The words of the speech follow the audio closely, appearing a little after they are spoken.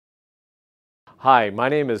Hi, my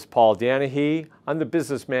name is Paul Danahy. I'm the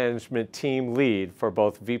business management team lead for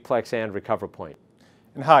both VPLEX and RecoverPoint.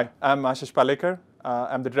 And hi, I'm Ashish Palekar.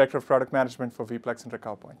 I'm the Director of Product Management for VPLEX and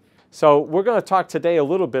RecoverPoint. So we're going to talk today a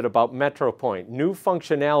little bit about MetroPoint, new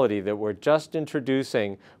functionality that we're just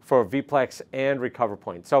introducing for VPLEX and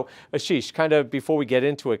RecoverPoint. So Ashish, kind of before we get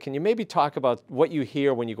into it, can you maybe talk about what you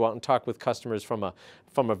hear when you go out and talk with customers from a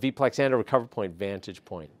VPLEX and a RecoverPoint vantage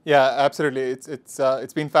point? Yeah, absolutely.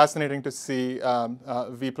 It's been fascinating to see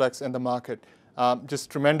VPLEX in the market. Just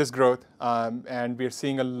tremendous growth, and we're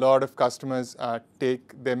seeing a lot of customers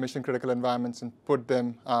take their mission-critical environments and put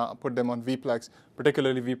them on VPLEX,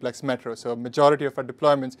 particularly VPLEX Metro. So a majority of our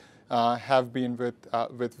deployments have been with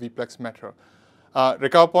VPLEX Metro.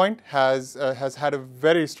 RecoverPoint has had a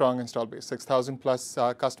very strong install base, 6,000 plus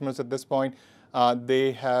customers at this point.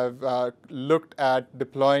 They have looked at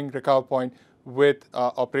deploying RecoverPoint with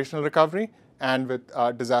operational recovery and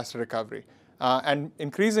with disaster recovery. And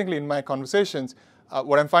increasingly in my conversations,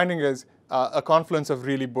 what I'm finding is a confluence of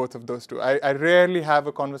really both of those two. I rarely have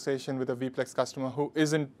a conversation with a VPLEX customer who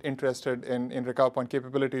isn't interested in RecoverPoint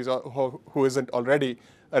capabilities or who isn't already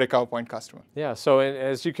a RecoverPoint customer. Yeah, so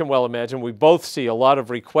as you can well imagine, we both see a lot of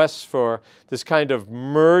requests for this kind of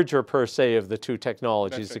merger per se of the two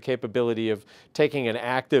technologies, That's right. The capability of taking an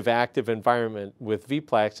active environment with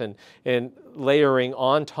VPLEX and layering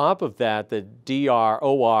on top of that the DR,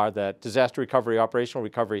 OR, that disaster recovery, operational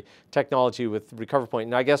recovery technology with RecoverPoint.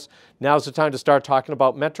 And I guess now's the time to start talking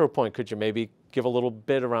about MetroPoint. Could you maybe give a little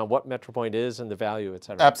bit around what MetroPoint is and the value, et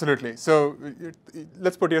cetera? Absolutely. So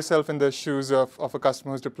let's put yourself in the shoes of a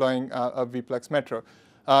customer who's deploying a VPLEX Metro.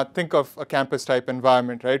 Think of a campus type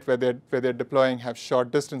environment, right, where they're deploying have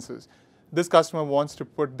short distances. This customer wants to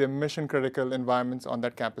put their mission critical environments on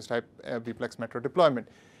that campus type VPLEX Metro deployment.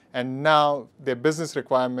 And now their business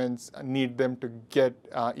requirements need them to get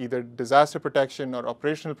either disaster protection or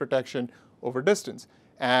operational protection over distance.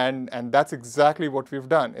 And that's exactly what we've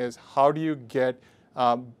done, is how do you get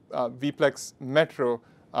VPLEX Metro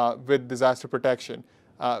with disaster protection.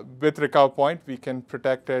 With RecoverPoint, we can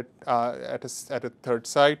protect it at a third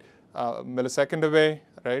site, a millisecond away,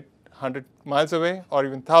 right, 100 miles away, or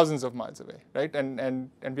even thousands of miles away, right?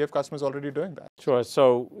 And we have customers already doing that. Sure,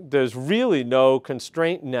 so there's really no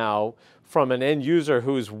constraint now from an end user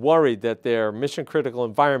who's worried that their mission critical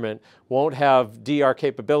environment won't have DR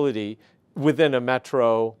capability within a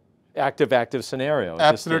Metro active scenario.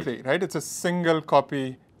 Absolutely, right? It's a single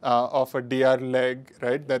copy of a DR leg,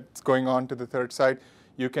 right, that's going on to the third site.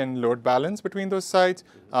 You can load balance between those sites.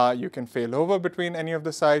 You can fail over between any of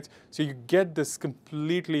the sites. So you get this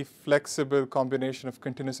completely flexible combination of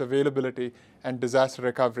continuous availability and disaster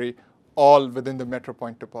recovery all within the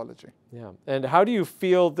MetroPoint topology. Yeah, and how do you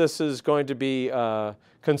feel this is going to be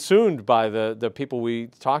consumed by the people we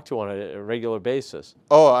talk to on a regular basis?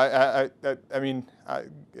 Oh, I mean,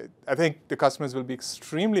 I think the customers will be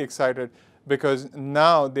extremely excited because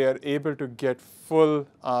now they are able to get full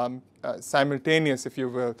simultaneous, if you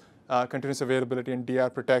will, continuous availability and DR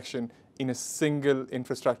protection in a single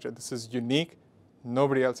infrastructure. This is unique.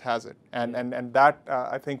 Nobody else has it. And that,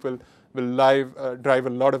 I think, will drive a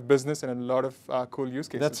lot of business and a lot of cool use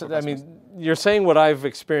cases. I mean, you're saying what I've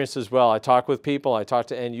experienced as well. I talk with people, I talk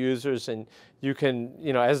to end users, and you can,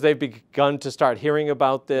 as they've begun to start hearing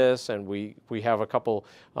about this, and we have a couple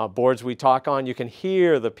boards we talk on, you can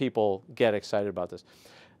hear the people get excited about this.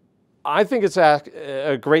 I think it's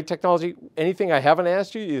a great technology. Anything I haven't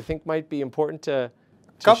asked you think might be important to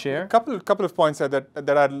share? Couple of points that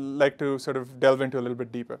I'd like to sort of delve into a little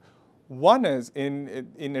bit deeper. One is,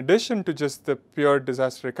 in addition to just the pure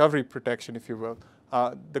disaster recovery protection, if you will,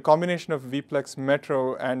 the combination of VPLEX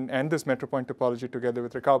Metro and this MetroPoint topology together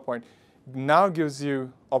with RecoverPoint now gives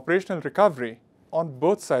you operational recovery on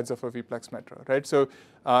both sides of a VPLEX Metro, right? So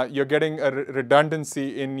you're getting a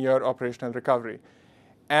redundancy in your operational recovery.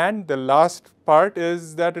 And the last part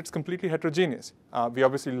is that it's completely heterogeneous. We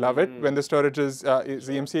obviously love it when the storage is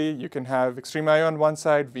EMC. You can have Extreme IO on one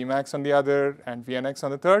side, VMAX on the other, and VNX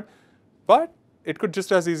on the third. But it could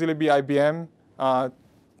just as easily be IBM,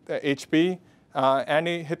 HP, and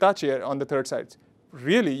a Hitachi on the third side.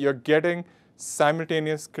 Really, you're getting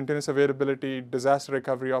simultaneous continuous availability, disaster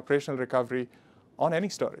recovery, operational recovery on any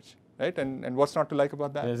storage. Right? And what's not to like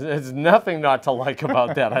about that? There's nothing not to like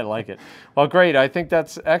about that. I like it. Well, great. I think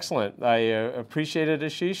that's excellent. I appreciate it,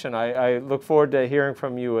 Ashish, and I look forward to hearing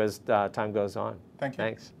from you as time goes on. Thank you.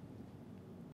 Thanks.